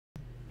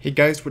Hey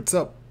guys, what's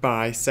up?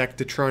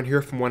 Bisectatron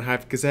here from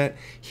OneHive Gazette,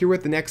 here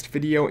with the next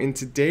video, and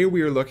today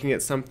we are looking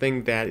at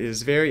something that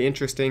is very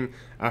interesting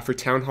for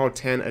Town Hall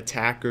 10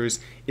 attackers.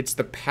 It's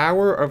the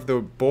power of the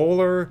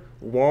bowler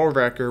wall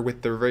wrecker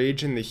with the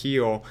rage and the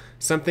heal,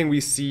 something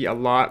we see a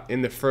lot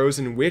in the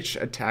Frozen Witch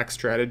attack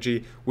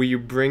strategy, where you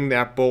bring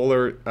that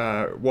bowler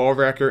wall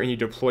wrecker and you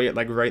deploy it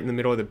like right in the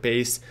middle of the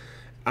base.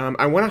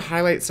 I want to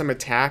highlight some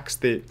attacks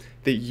that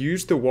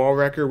use the wall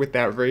wrecker with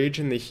that rage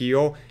and the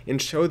heal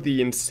and show the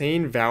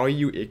insane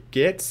value it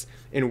gets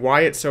and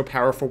why it's so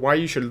powerful, why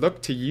you should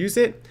look to use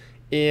it,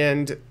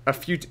 and a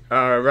few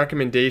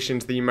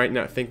recommendations that you might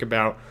not think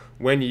about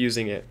when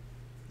using it.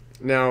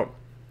 Now,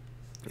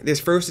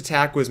 this first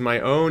attack was my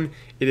own.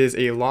 It is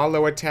a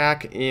Lalo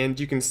attack, and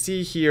you can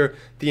see here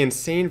the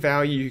insane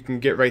value you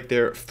can get right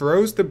there. It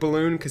throws the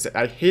balloon, because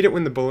I hate it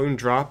when the balloon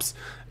drops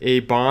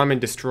a bomb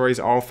and destroys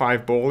all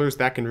 5 bowlers.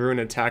 That can ruin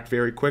an attack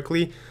very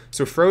quickly.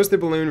 So throws the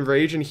balloon,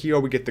 rage and heal.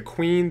 We get the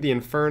Queen, the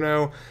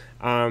Inferno.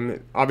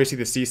 Obviously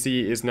the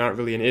CC is not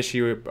really an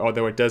issue,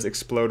 although it does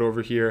explode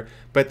over here.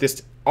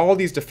 But all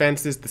these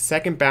defenses, the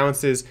second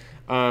bounces,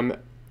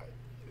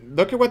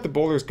 look at what the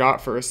bowlers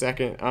got for a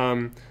second.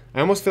 I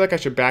almost feel like I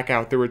should back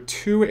out. There were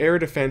 2 air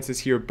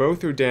defenses here.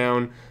 Both are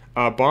down.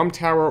 Bomb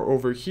tower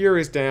over here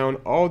is down.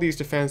 All these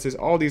defenses,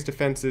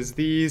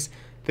 these.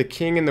 The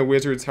king and the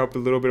wizards helped a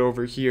little bit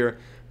over here.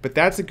 But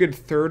that's a good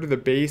third of the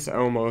base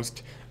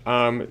almost.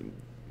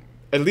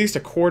 At least a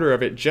quarter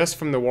of it just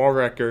from the wall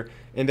wrecker.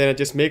 And then it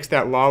just makes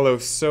that Lalo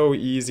so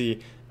easy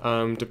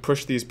to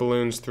push these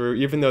balloons through.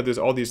 Even though there's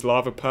all these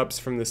lava pups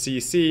from the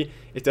CC,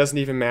 it doesn't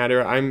even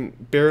matter. I'm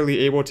barely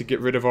able to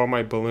get rid of all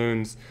my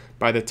balloons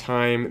by the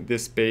time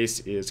this base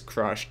is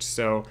crushed.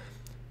 So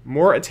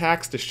more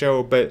attacks to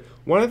show, but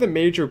one of the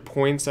major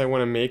points I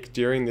want to make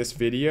during this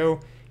video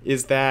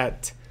is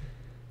that,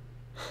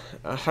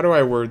 how do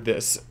I word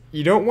this?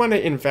 You don't want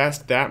to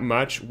invest that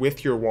much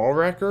with your wall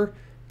wrecker,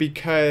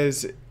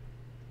 because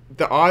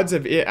the odds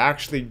of it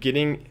actually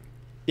getting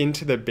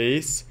into the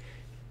base,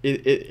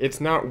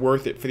 it's not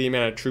worth it for the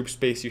amount of troop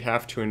space you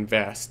have to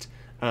invest.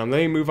 Let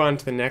me move on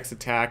to the next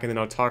attack, and then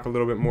I'll talk a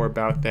little bit more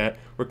about that.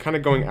 We're kind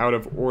of going out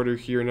of order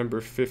here, number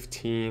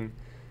 15.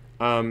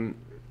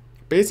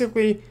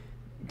 Basically,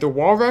 the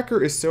wall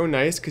wrecker is so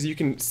nice because you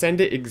can send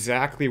it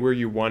exactly where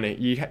you want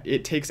it.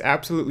 It takes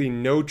absolutely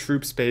no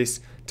troop space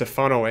to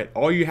funnel it.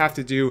 All you have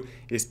to do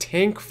is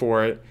tank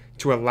for it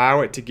to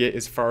allow it to get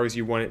as far as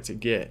you want it to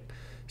get.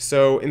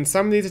 So in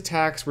some of these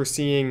attacks, we're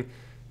seeing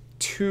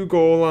 2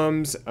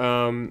 golems,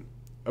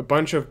 a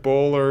bunch of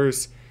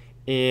bowlers,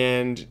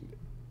 and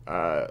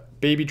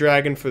baby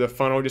dragon for the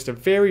funnel. Just a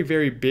very,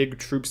 very big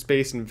troop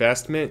space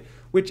investment,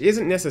 which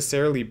isn't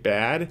necessarily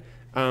bad.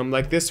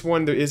 Like this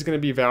one, there is going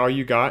to be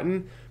value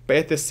gotten, but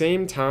at the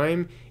same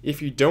time,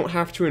 if you don't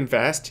have to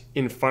invest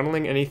in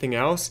funneling anything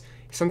else,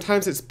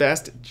 sometimes it's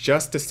best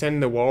just to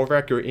send the wall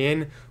wrecker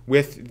in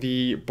with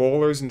the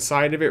bowlers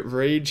inside of it,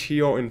 rage,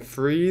 heal, and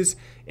freeze,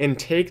 and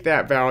take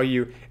that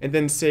value and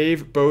then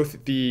save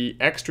both the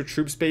extra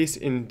troop space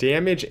in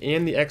damage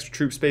and the extra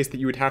troop space that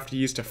you would have to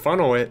use to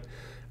funnel it.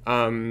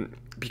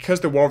 Because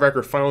the wall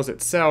wrecker funnels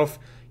itself,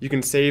 you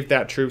can save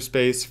that troop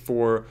space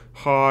for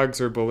hogs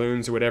or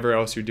balloons or whatever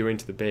else you're doing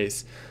to the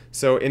base.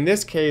 So in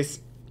this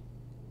case,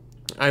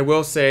 I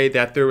will say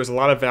that there was a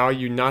lot of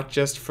value not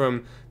just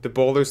from the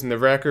bowlers and the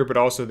wrecker, but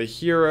also the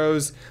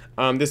heroes.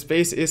 This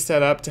base is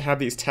set up to have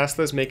these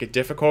Teslas make it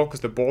difficult because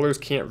the bowlers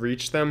can't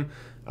reach them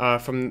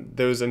from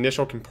those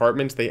initial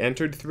compartments they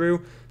entered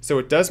through. So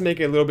it does make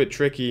it a little bit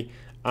tricky.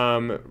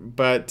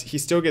 But he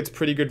still gets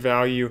pretty good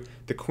value.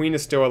 The queen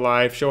is still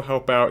alive, she'll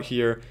help out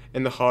here,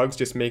 and the hogs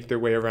just make their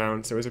way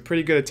around. So it was a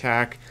pretty good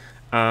attack.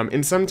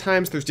 And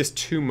sometimes there's just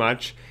too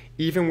much.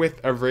 Even with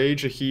a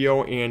rage, a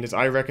heal, and as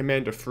I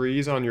recommend, a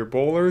freeze on your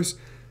bowlers,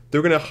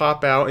 they're going to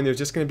hop out and there's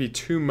just going to be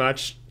too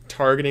much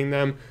targeting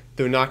them.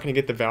 They're not going to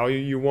get the value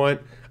you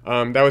want.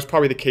 That was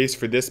probably the case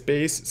for this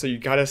base, so you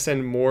got to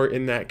send more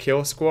in that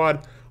kill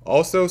squad.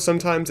 Also,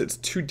 sometimes it's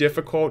too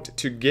difficult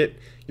to get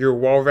your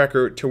wall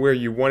wrecker to where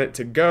you want it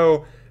to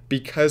go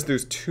because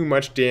there's too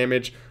much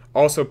damage.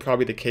 Also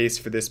probably the case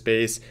for this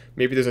base.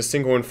 Maybe there's a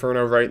single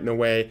Inferno right in the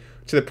way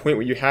to the point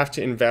where you have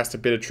to invest a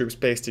bit of troop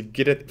space to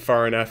get it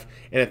far enough,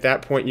 and at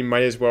that point you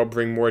might as well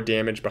bring more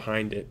damage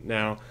behind it.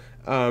 Now,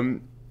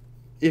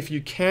 if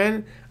you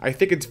can, I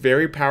think it's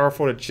very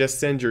powerful to just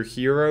send your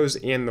heroes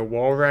and the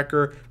wall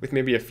wrecker with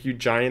maybe a few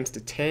giants to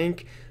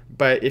tank.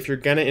 But if you're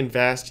going to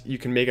invest, you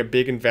can make a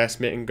big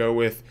investment and go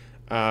with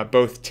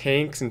both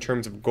tanks in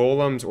terms of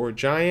golems or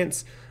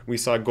giants. We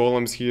saw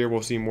golems here.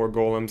 We'll see more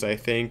golems, I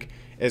think,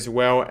 as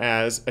well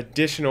as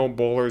additional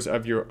bowlers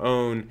of your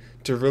own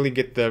to really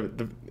get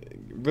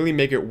really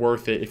make it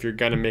worth it if you're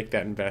going to make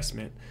that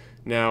investment.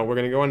 Now, we're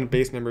going to go on to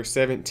base number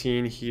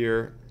 17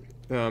 here.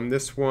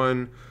 This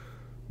one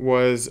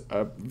was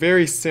a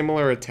very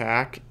similar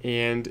attack,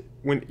 and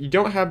when you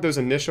don't have those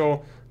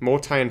initial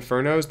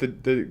multi-infernos,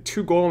 the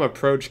 2 golem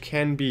approach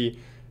can be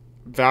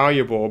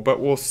valuable, but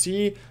we'll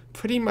see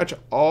pretty much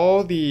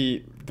all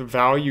the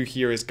value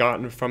here is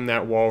gotten from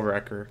that wall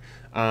wrecker.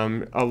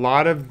 A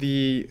lot of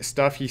the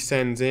stuff he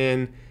sends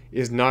in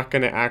is not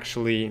going to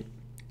actually,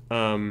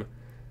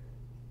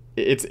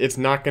 it's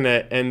not going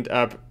to end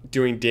up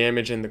doing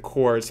damage in the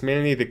core. It's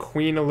mainly the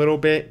queen a little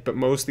bit, but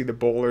mostly the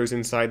bowlers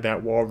inside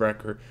that wall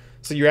wrecker.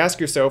 So you ask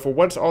yourself, well,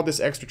 what's all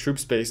this extra troop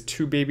space?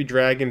 2 baby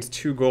dragons,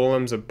 2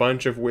 golems, a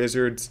bunch of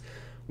wizards.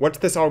 What's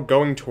this all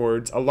going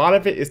towards? A lot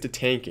of it is to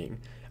tanking.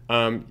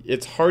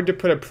 It's hard to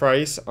put a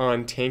price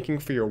on tanking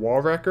for your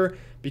wall wrecker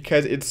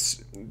because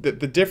it's the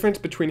difference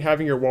between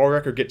having your wall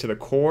wrecker get to the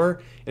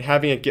core and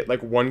having it get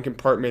like one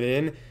compartment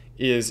in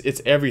is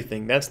it's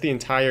everything. That's the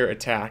entire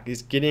attack,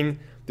 is getting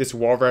this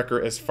wall wrecker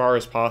as far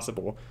as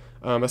possible.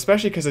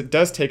 Especially because it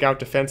does take out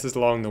defenses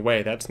along the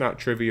way. That's not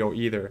trivial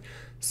either.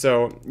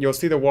 So you'll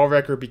see the wall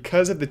wrecker,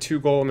 because of the 2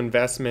 golem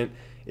investment,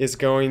 is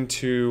going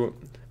to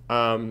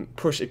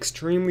push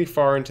extremely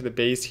far into the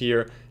base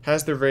here.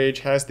 Has the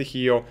rage, has the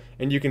heal,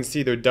 and you can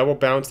see they're double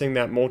bouncing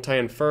that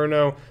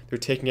multi-inferno. They're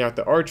taking out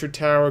the archer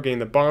tower, getting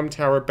the bomb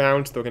tower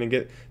bounced. They're going to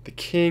get the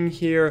king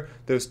here.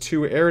 Those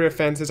 2 air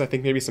defenses. I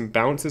think maybe some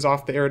bounces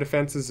off the air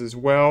defenses as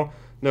well.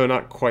 No,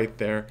 not quite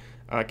there.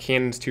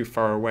 Cannon's too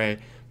far away.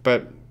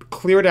 But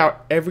cleared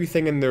out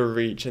everything in their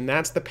reach, and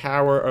that's the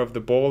power of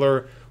the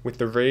bowler with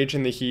the rage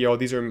and the heal.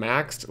 These are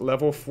maxed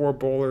level 4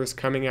 bowlers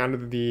coming out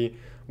of the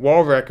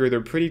wall wrecker.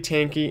 They're pretty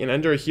tanky, and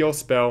under a heal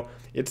spell,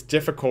 it's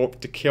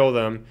difficult to kill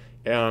them,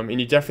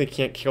 and you definitely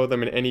can't kill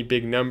them in any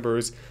big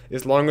numbers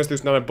as long as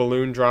there's not a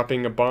balloon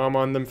dropping a bomb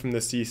on them from the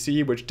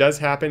CC, which does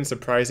happen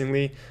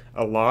surprisingly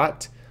a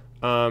lot,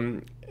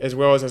 as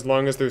well as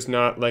long as there's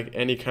not like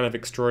any kind of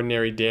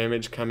extraordinary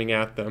damage coming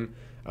at them.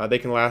 They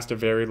can last a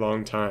very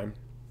long time.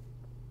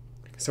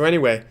 So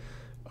anyway,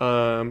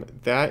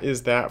 that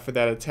is that for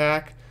that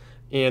attack.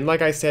 And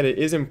like I said, it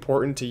is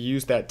important to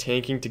use that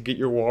tanking to get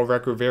your wall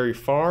wrecker very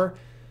far.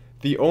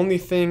 The only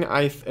thing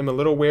I am a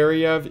little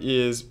wary of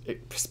is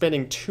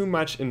spending too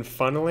much in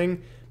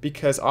funneling,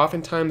 because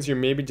oftentimes you're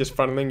maybe just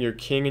funneling your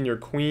king and your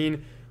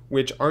queen,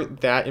 which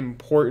aren't that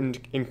important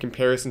in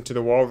comparison to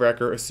the wall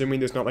wrecker, assuming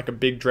there's not like a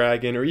big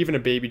dragon or even a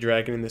baby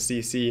dragon in the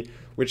CC,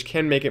 which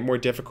can make it more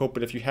difficult.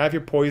 But if you have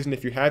your poison,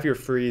 if you have your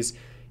freeze,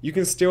 you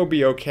can still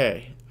be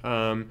okay.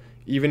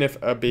 Even if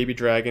a baby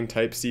dragon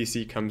type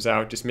CC comes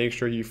out, just make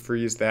sure you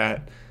freeze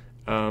that,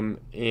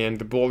 and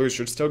the bowlers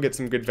should still get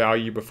some good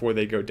value before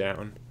they go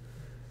down.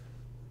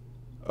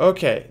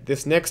 Okay,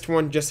 this next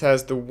one just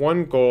has the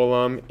 1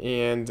 golem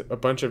and a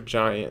bunch of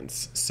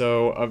giants.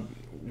 So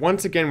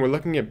once again, we're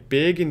looking at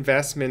big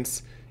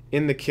investments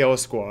in the kill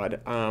squad.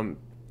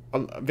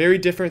 Very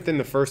different than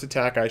the first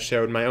attack I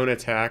showed, my own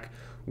attack,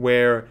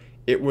 where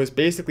it was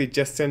basically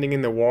just sending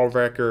in the wall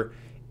wrecker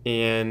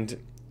and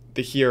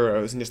the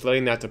heroes and just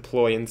letting that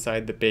deploy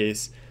inside the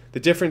base. The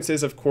difference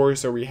is, of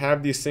course, we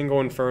have these single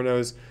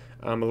infernos,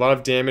 a lot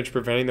of damage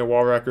preventing the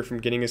wall wrecker from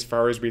getting as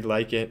far as we'd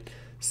like it.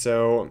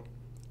 So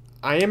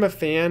I am a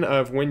fan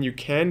of, when you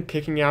can,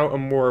 picking out a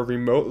more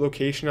remote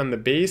location on the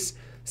base,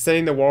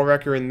 sending the wall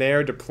wrecker in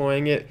there,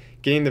 deploying it,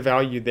 getting the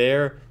value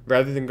there,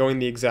 rather than going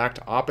the exact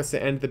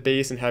opposite end of the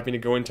base and having to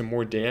go into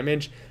more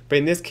damage. But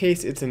in this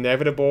case, it's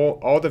inevitable.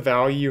 All the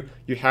value,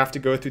 you have to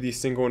go through these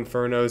single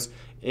infernos,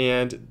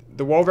 and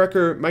the wall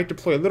wrecker might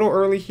deploy a little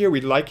early here.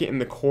 We'd like it in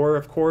the core,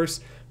 of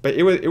course, but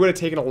it would have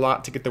taken a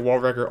lot to get the wall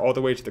wrecker all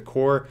the way to the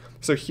core.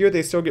 So here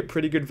they still get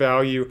pretty good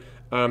value.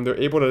 They're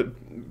able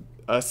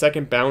to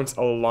second bounce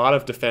a lot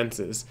of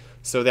defenses.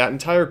 So that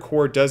entire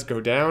core does go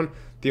down.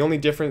 The only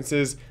difference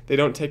is they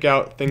don't take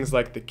out things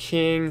like the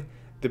king,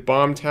 the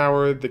bomb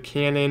tower, the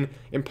cannon,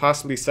 and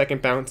possibly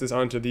second bounces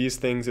onto these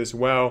things as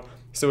well.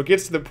 So it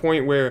gets to the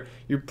point where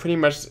you're pretty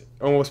much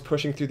almost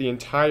pushing through the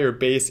entire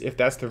base if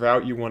that's the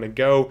route you want to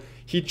go.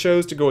 He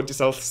chose to go just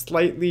a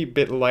slightly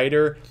bit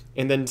lighter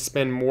and then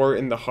spend more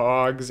in the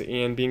hogs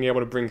and being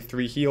able to bring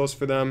 3 heals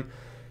for them.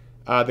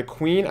 The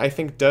queen, I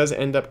think, does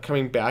end up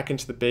coming back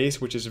into the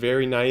base, which is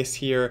very nice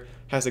here.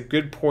 Has a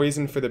good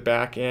poison for the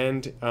back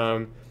end.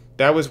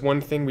 That was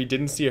one thing, we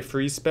didn't see a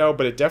freeze spell,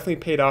 but it definitely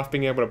paid off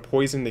being able to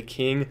poison the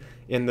king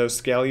and those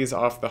skellies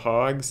off the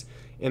hogs.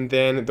 And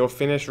then they'll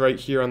finish right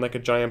here on like a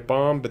giant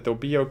bomb, but they'll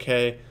be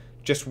okay.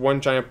 Just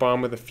one giant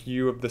bomb with a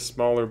few of the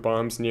smaller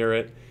bombs near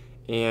it,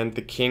 and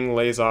the king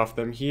lays off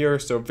them here.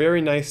 So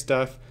very nice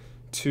stuff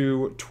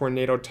to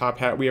Tornado Top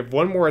Hat. We have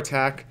one more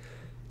attack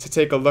to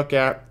take a look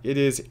at. It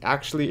is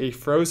actually a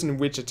Frozen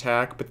Witch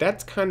attack, but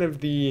that's kind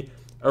of the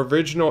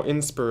original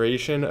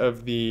inspiration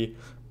of the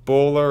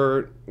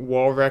Bowler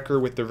wall wrecker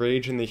with the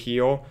rage and the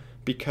heal,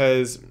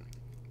 because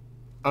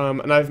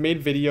and I've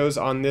made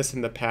videos on this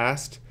in the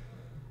past.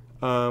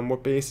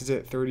 What base is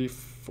it?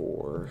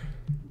 34.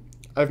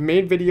 I've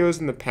made videos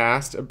in the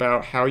past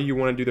about how you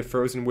want to do the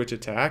Frozen Witch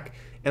attack,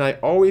 and I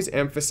always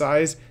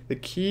emphasize the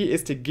key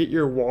is to get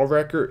your wall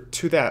wrecker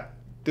to that.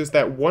 There's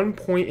that one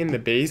point in the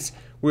base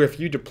where if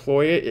you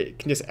deploy it, it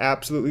can just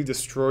absolutely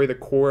destroy the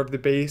core of the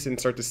base and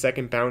start to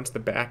second bounce the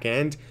back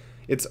end.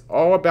 It's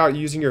all about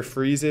using your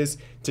freezes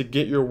to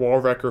get your wall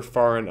wrecker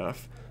far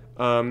enough.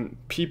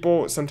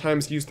 People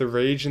sometimes use the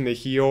rage and the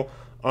heal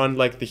on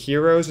like the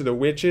heroes or the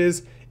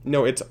witches,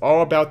 No, it's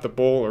all about the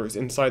bowlers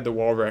inside the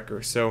wall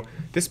wrecker. So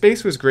this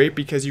base was great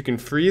because you can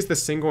freeze the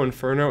single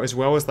Inferno as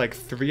well as like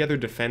 3 other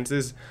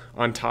defenses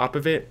on top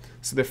of it.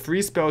 So the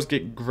freeze spells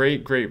get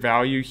great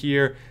value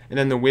here. And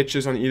then the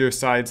witches on either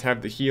sides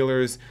have the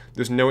healers.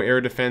 There's no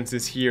air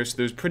defenses here. So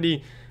there's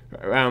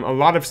a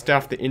lot of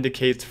stuff that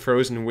indicates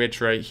Frozen Witch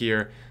right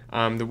here.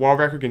 The wall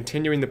wrecker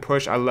continuing the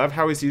push. I love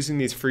how he's using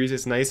these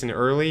freezes nice and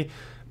early.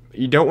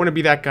 You don't want to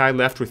be that guy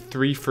left with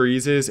 3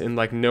 freezes and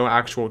like no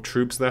actual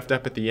troops left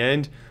up at the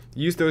end.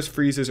 Use those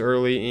freezes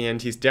early, and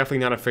he's definitely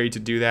not afraid to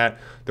do that.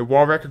 The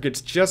wall wrecker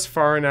gets just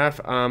far enough.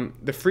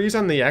 The freeze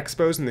on the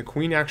Expos and the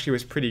Queen actually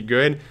was pretty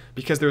good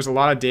because there was a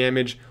lot of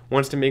damage.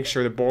 Wants to make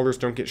sure the bowlers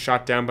don't get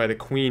shot down by the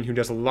Queen, who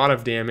does a lot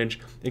of damage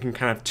and can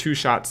kind of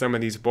 2-shot some of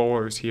these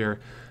bowlers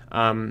here.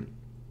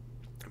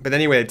 But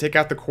anyway, they take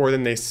out the core,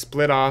 then they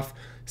split off,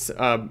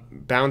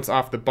 bounce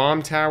off the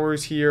bomb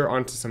towers here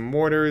onto some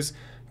mortars.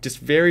 Just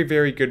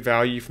very good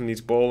value from these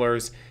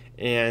bowlers,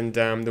 and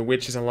the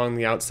witches along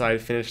the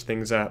outside finish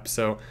things up.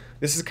 So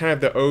this is kind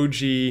of the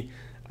OG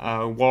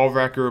wall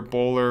wrecker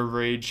bowler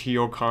rage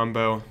heal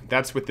combo.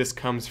 That's what this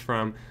comes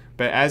from.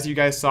 But as you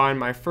guys saw in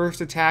my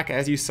first attack,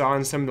 as you saw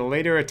in some of the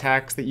later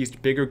attacks that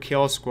used bigger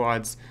kill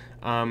squads,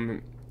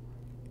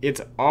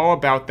 it's all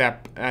about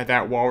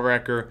that wall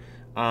wrecker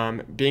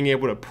being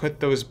able to put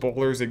those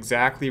bowlers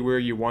exactly where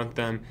you want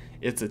them.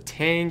 It's a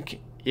tank.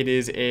 It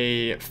is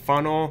a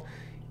funnel.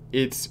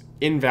 It's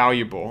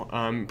invaluable.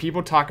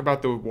 People talk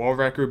about the wall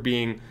wrecker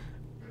being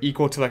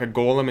equal to like a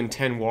golem and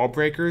 10 wall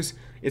breakers.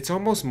 It's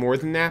almost more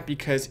than that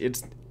because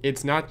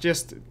it's not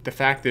just the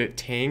fact that it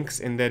tanks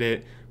and that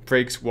it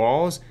breaks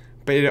walls,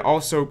 but it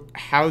also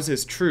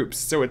houses troops.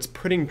 So it's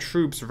putting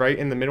troops right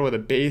in the middle of the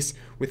base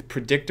with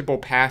predictable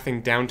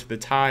pathing down to the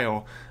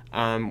tile,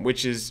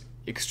 which is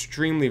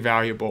extremely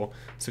valuable.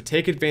 So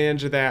take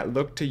advantage of that.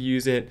 Look to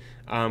use it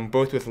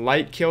both with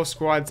light kill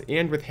squads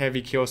and with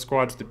heavy kill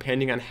squads,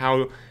 depending on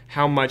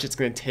how much it's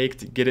going to take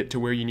to get it to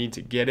where you need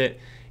to get it.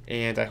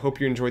 And I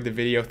hope you enjoyed the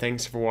video.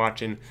 Thanks for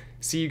watching.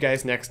 See you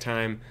guys next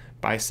time.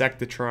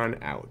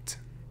 Bisectatron out.